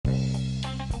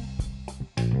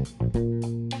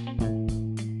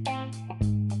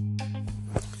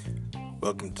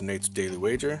Welcome to Nate's Daily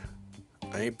Wager.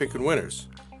 I ain't picking winners,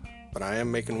 but I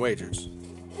am making wagers.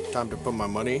 Time to put my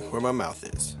money where my mouth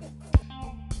is.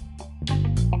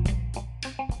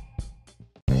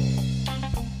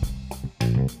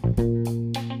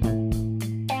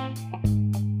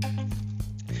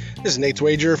 This is Nate's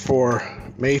Wager for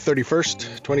May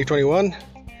 31st, 2021.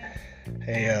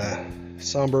 A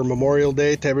somber Memorial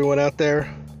Day to everyone out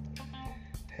there,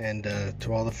 and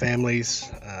to all the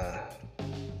families.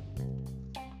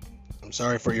 I'm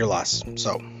sorry for your loss.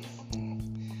 So,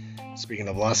 speaking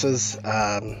of losses,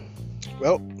 apparently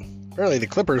the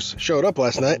Clippers showed up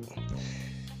last night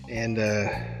and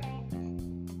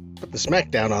put the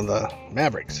smackdown on the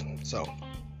Mavericks. So,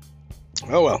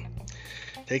 oh well.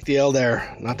 Take the L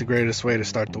there. Not the greatest way to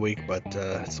start the week, but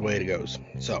it's the way it goes.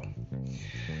 So,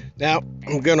 now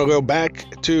I'm going to go back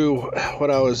to what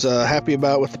I was happy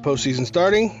about with the postseason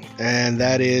starting, and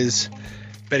that is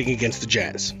betting against the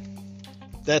Jazz.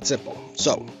 That's simple.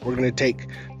 So, we're going to take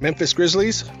Memphis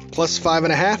Grizzlies plus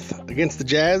 5.5 against the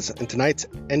Jazz in tonight's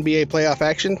NBA playoff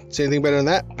action. See anything better than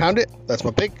that? Pound it. That's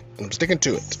my pick, and I'm sticking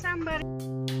to it.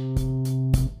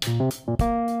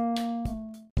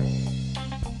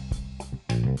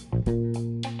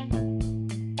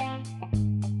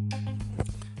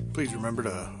 Please remember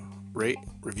to rate,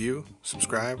 review,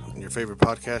 subscribe in your favorite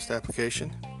podcast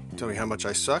application. Tell me how much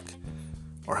I suck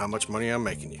or how much money I'm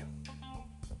making you.